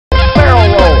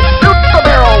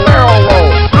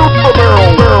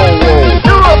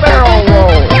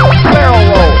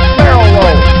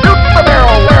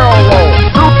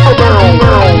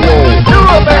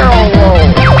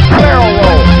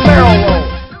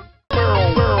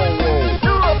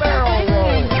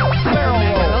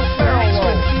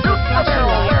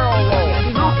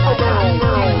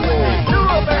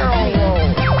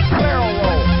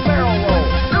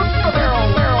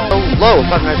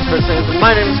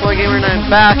Boy Gamer 9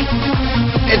 back.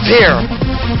 It's here.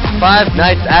 5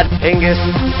 Nights at Pingas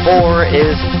 4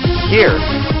 is here.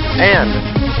 And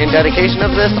in dedication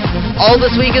of this, all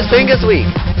this week is Pingas Week.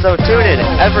 So tune in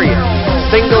every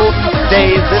single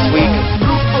day this week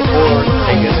for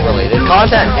Pingas related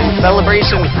content in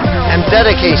celebration and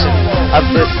dedication of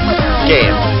this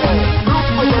game.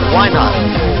 Why not?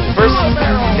 First,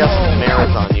 I guess,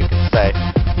 marathon, you could say.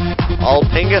 All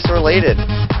Pingas related.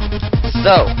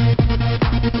 So,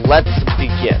 let's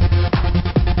begin.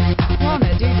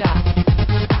 Wanna do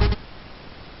that?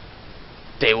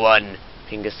 Day 1,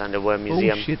 Pingas Underwear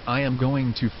Museum. Oh shit, I am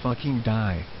going to fucking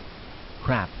die.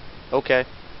 Crap. Okay.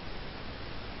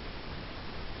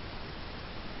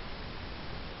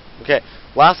 Okay,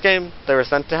 last game, they were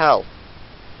sent to hell.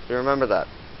 You remember that.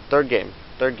 Third game.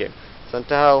 Sent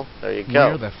to hell, there you go.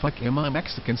 Where the fuck am I,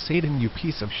 Mexican Satan, you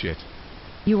piece of shit?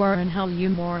 You are in hell, you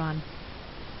moron.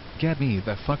 Get me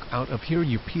the fuck out of here,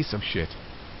 you piece of shit.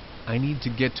 I need to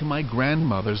get to my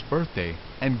grandmother's birthday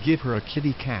and give her a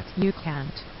kitty cat. You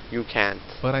can't. You can't.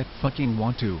 But I fucking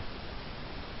want to.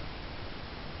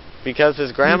 Because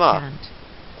his grandma. You can't.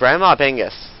 Grandma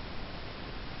Pingas.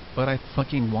 But I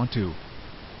fucking want to.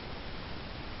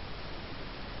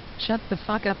 Shut the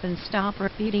fuck up and stop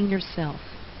repeating yourself.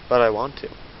 But I want to.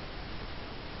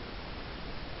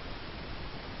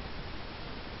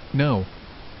 No.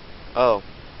 Oh.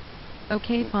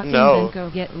 Okay, fucking No. then go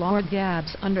get Lord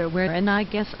Gab's underwear, and I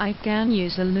guess I can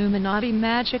use Illuminati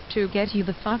magic to get you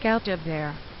the fuck out of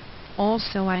there.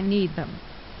 Also, I need them.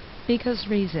 Because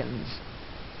reasons.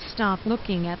 Stop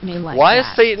looking at me like Why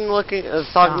that. is Satan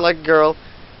talking like a girl?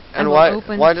 And why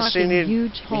does she need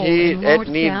huge hole in Lord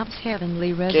Gab's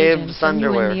heavenly residence, and you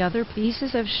underwear? and the other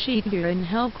pieces of shit here in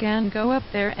hell can go up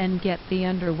there and get the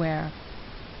underwear.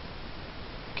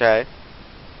 Okay.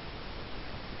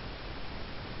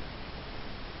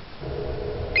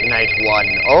 Night 1.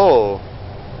 Oh.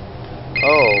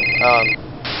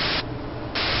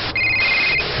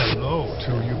 Hello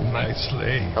to you, my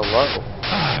slave. Hello.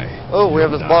 Hi. Oh, we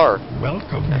have his Yoda. bar.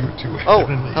 Welcome you to Oh,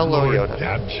 Heavenly hello, Lord Yoda.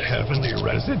 Gab's heavenly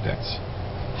residence.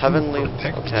 Heavenly. To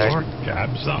protect Okay. Lord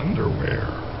Gab's underwear.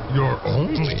 Your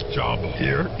only job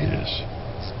here is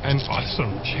an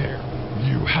awesome chair.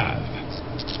 You have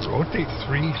rotate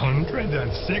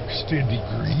 360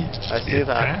 degrees. I see It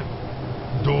that.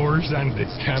 can. Doors and the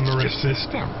camera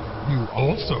system. You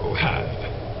also have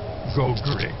Go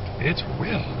Great. It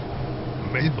will.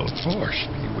 May the force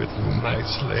be with you, my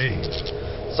slave.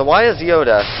 So why is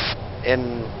Yoda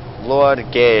in Lord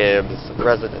Gabe's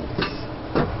residence?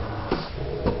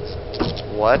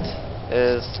 What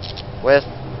is with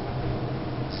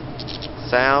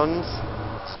sounds?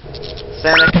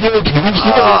 Santa.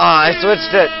 Ah, I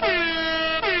switched it.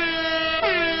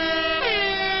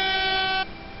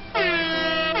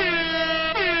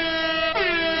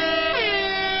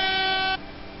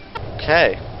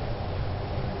 Okay.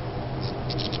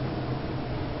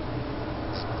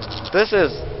 This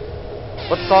is...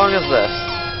 What song is this?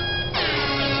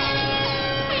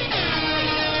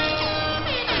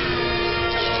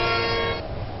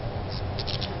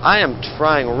 I am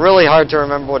trying really hard to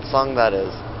remember what song that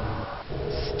is.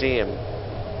 Steam.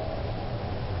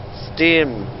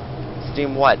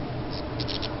 Steam what?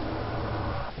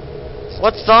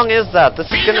 What song is that? This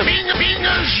is gonna...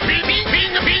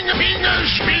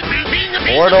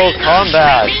 Mortal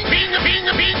Kombat.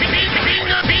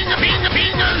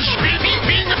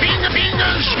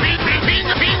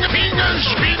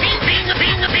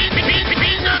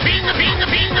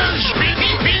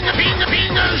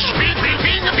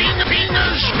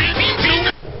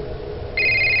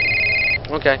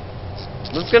 Okay.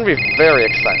 This is gonna be very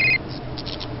exciting.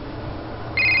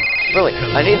 Really,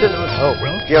 I need to... Oh,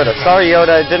 Yoda. Sorry,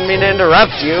 Yoda. I didn't mean to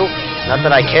interrupt you. Not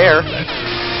that I care.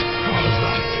 Because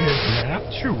I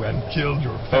kidnapped you and killed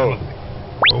your family.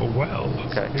 Oh well,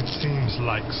 Okay. it seems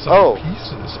like some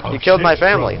pieces of you killed my shit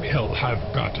family. from hell have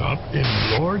got up in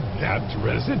Lord Gab's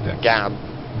residence. Gab.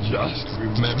 Just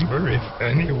remember, if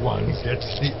anyone gets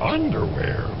the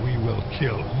underwear, we will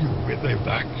kill you with a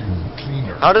vacuum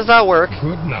cleaner. How does that work?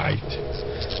 Good night.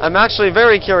 I'm actually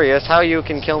very curious how you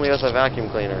can kill me with a vacuum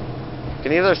cleaner. You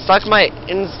can either suck my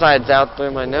insides out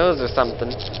through my nose or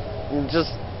something, and just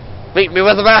beat me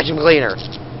with a vacuum cleaner.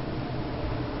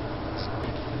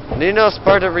 Nino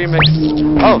Sparta remix.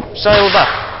 Oh, Shia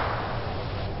LaBeouf.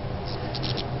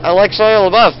 I like Shia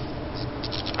LaBeouf.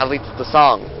 At least the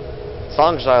song.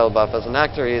 Song Shia LaBeouf. As an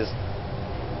actor, he's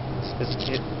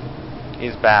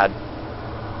bad.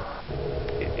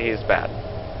 He's bad.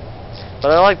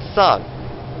 But I like the song.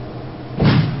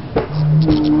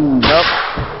 Nope.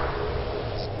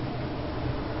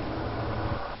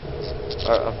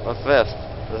 Or a fifth.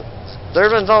 The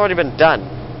third one's already been done.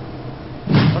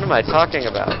 What am I talking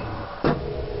about?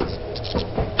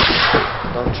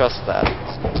 Don't trust that.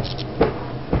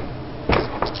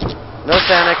 No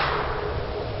Sanic.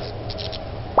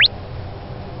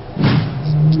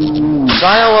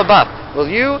 Shia LaBeouf, will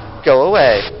you go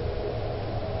away?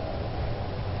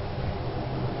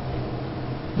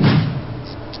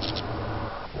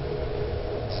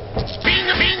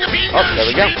 Oh, there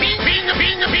we go.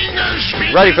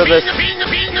 Ready for this.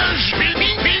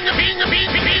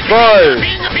 Buzz!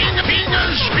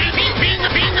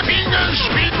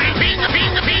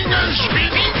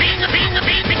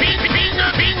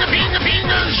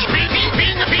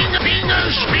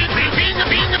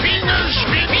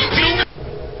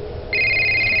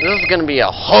 This is gonna be a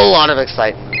whole lot of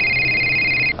excitement.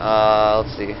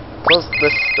 Let's see. Close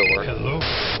this door. Hello.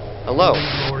 Hello.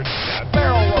 Lord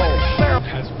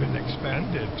has been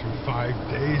expanded to 5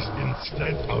 days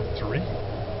instead of 3.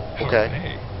 Okay.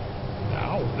 Hooray.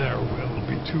 Now there will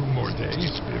be 2 more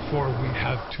days before we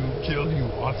have to kill you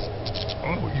off.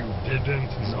 Oh, you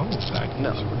didn't know that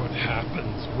No. is what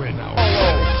happens when our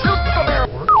are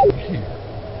working here.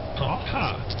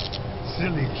 Haha.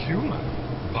 Silly human.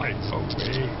 By the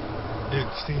way, it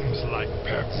seems like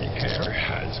Peppy Hare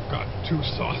has got 2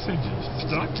 sausages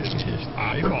stuck in his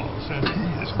eyeballs, and he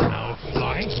is now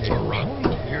flying around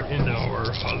here in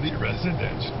our Holly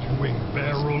residence doing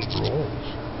barrel rolls.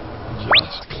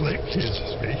 Just click his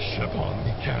spaceship on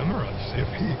the cameras if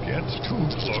he gets too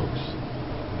close.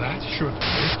 That should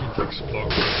make it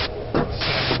explode.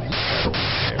 Sadly, Peppy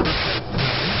Hare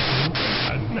has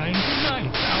died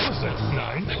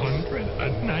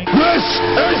 99,990. This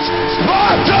is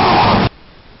Sparta!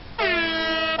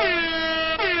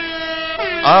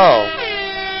 Oh.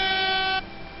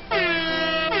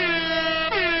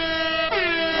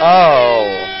 Oh.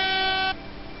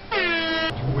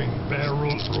 Doing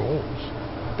barrel rolls.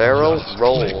 Barrel Just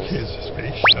rolls. click his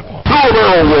spaceship on.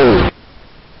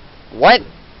 What?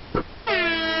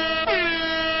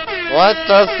 What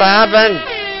just happened?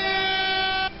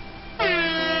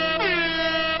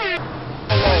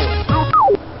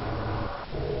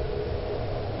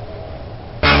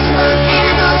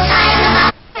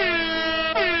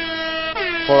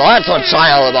 Well, that's what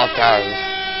Shia LaBeouf does.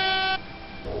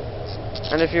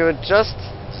 And if you would just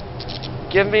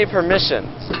give me permission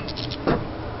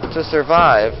to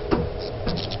survive.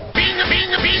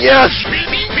 Yes!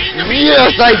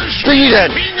 Yes, I beat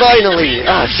it! Finally!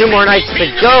 2 more nights to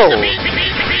go!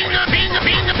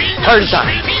 Hard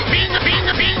time.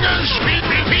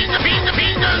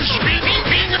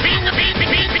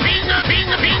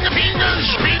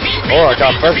 Oh, I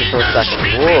got fuzzy for a second.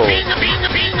 Whoa.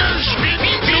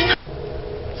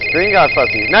 Screen got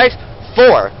fuzzy. Night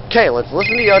 4. Okay, let's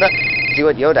listen to Yoda, see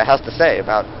what Yoda has to say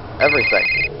about everything.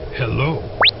 Hello.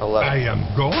 Hello. I am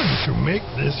going to make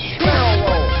this short.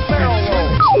 It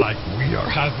seems like we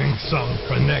are having some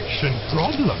connection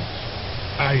problem.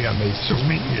 I am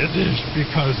assuming it is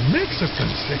because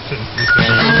Mexican Satan is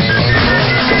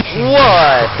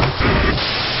What?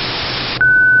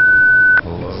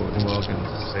 Hello and welcome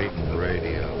to Satan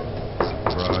Radio,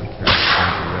 broadcasting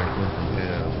directly from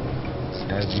hell.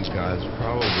 As you guys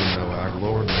probably know, our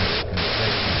Lord Mexican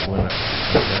Satan went up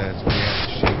to the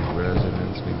City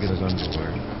residents to get his underwear.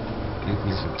 If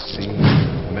we succeed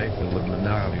in making the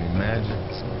Illuminati magic,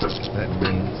 that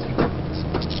means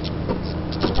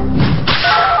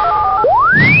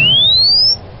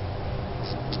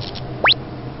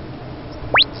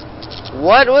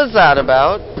What was that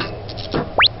about?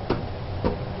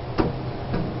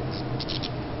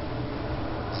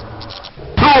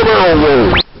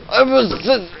 I was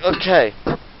just, okay.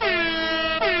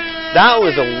 That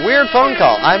was a weird phone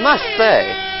call, I must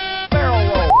say.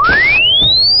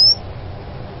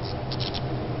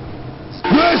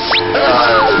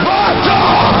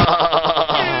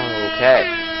 Okay.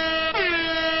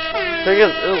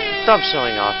 Stop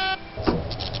showing off.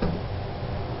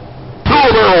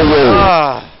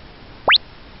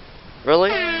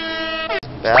 Really?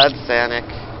 Bad Sanic.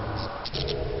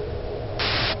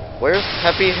 Where's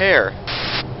Peppy Hare?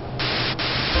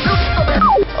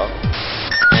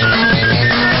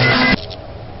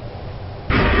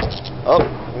 Oh,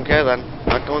 okay then.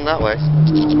 Not going that way.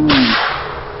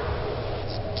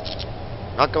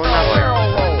 Not going that way.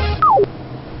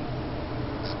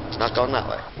 Not going that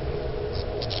way.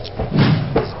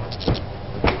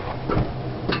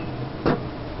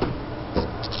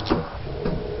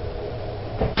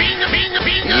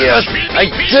 Yes, I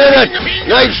did it!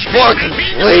 Night 4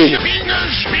 complete!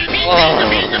 Oh.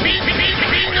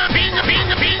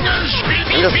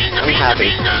 I'm happy.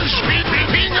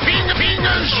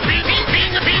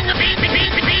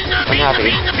 I'm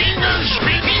happy.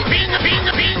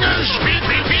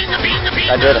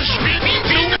 I did it.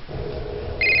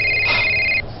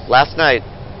 Last night.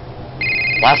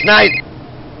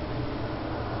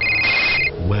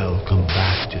 Welcome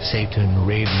back to Satan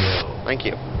Radio. Thank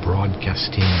you.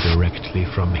 Broadcasting directly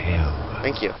from hell.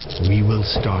 Thank you. We will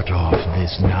start off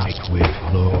this night with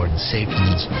Lord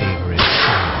Satan's favorite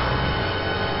song.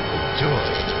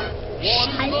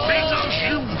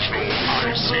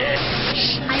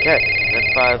 Okay,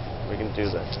 next 5, we can do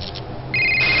this.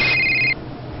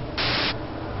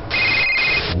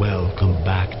 Welcome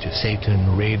back to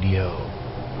Satan Radio.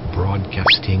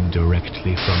 Broadcasting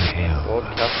directly from hell.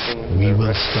 Broadcasting We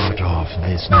will directly. start off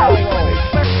this night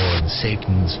with Lord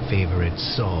Satan's favorite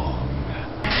song.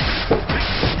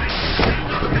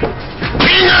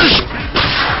 Pingas!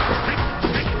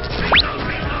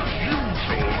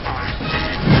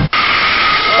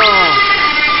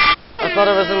 I thought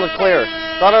I was in the clear.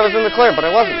 But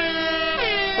I wasn't.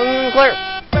 Wasn't in the clear.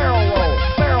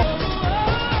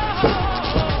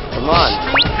 Come on.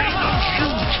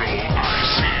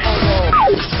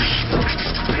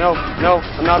 No,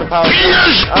 I'm not a power.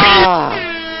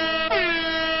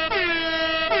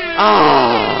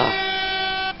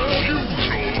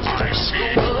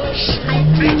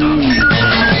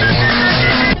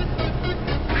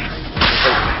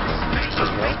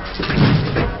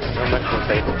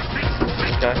 Okay.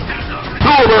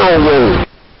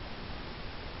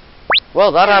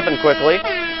 Well, that happened quickly.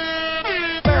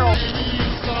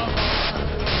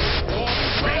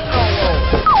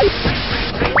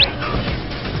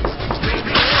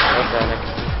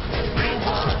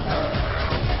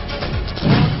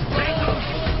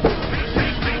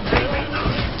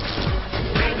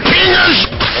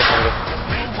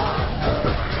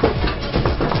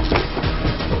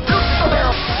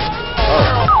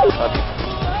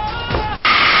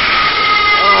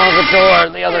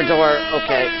 The other door,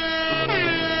 okay.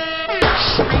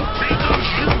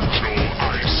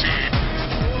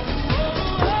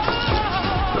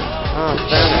 Oh,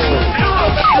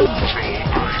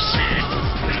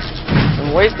 I'm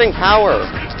wasting power.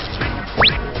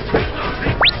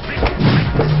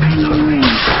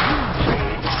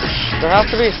 There has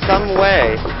to be some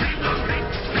way.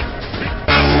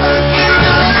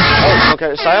 Oh,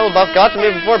 okay. Shia LaBeouf got to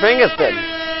me before Pingas did.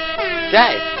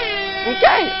 Okay.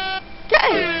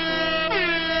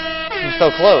 I'm so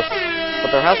close,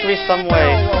 but there has to be some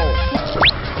way.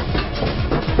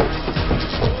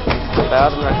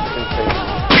 Bad Mexican face.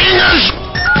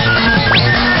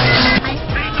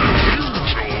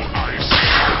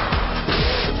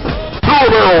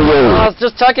 I was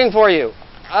just checking for you.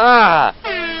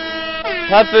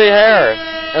 Peppy Hair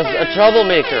is a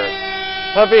troublemaker.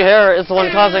 Peppy Hair is the one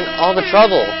causing all the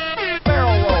trouble.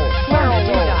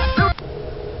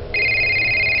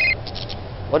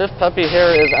 What if Peppy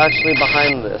Hair is actually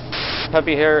behind this?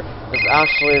 Peppy Hair is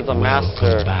actually the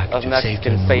master of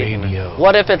Mexican Satan.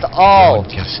 What if it's all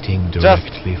just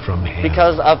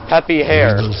because of Peppy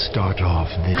Hair? We will start off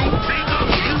this.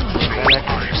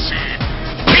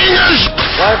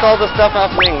 Why is all this stuff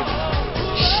happening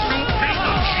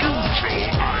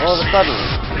all of a sudden?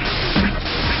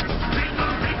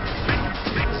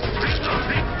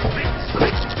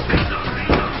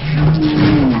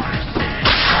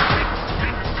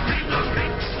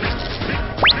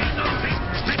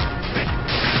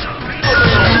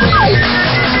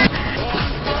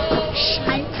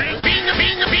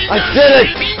 I did it!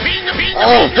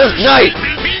 Oh, this night!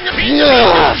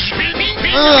 Yeah!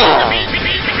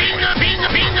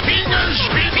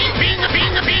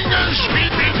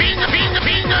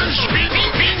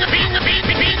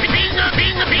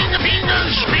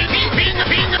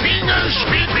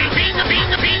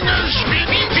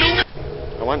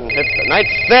 I went and hit the night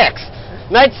 6!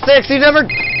 Night 6! You never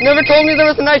told me there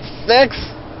was a night 6!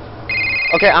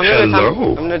 Okay, I'm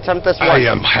gonna attempt this once. I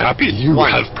am happy you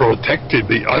have protected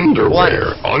the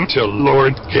underwear until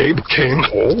Lord Gabe came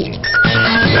home.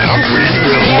 Now we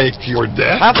will make your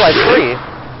death. Half-Life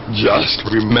 3. Just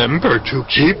remember to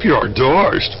keep your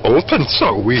doors open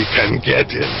so we can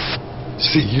get in.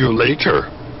 See you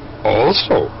later.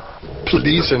 Also,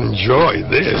 please enjoy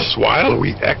this while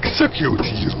we execute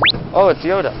you. Oh, it's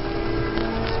Yoda.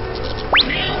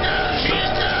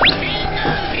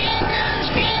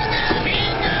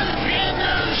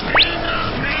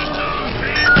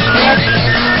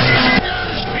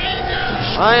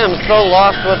 I am so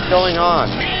lost what's going on.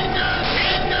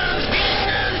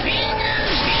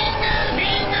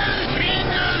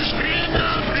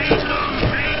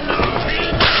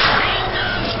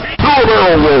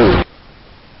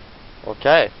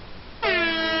 Okay.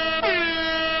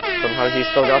 how he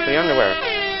still got the underwear.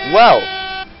 Well,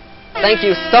 thank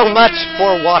you so much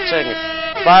for watching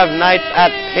Five Nights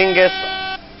at Pingas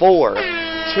 4.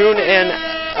 Tune in,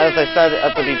 as I said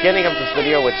at the beginning of this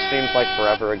video, which seems like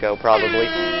forever ago probably,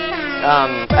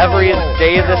 every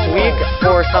day this week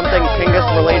for something Pingas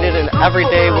related, and every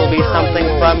day will be something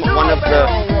from one of the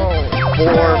 4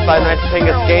 Five Nights at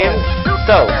Pingas games.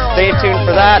 So, stay tuned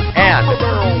for that, and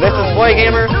this is Boy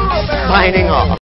Gamer, signing off.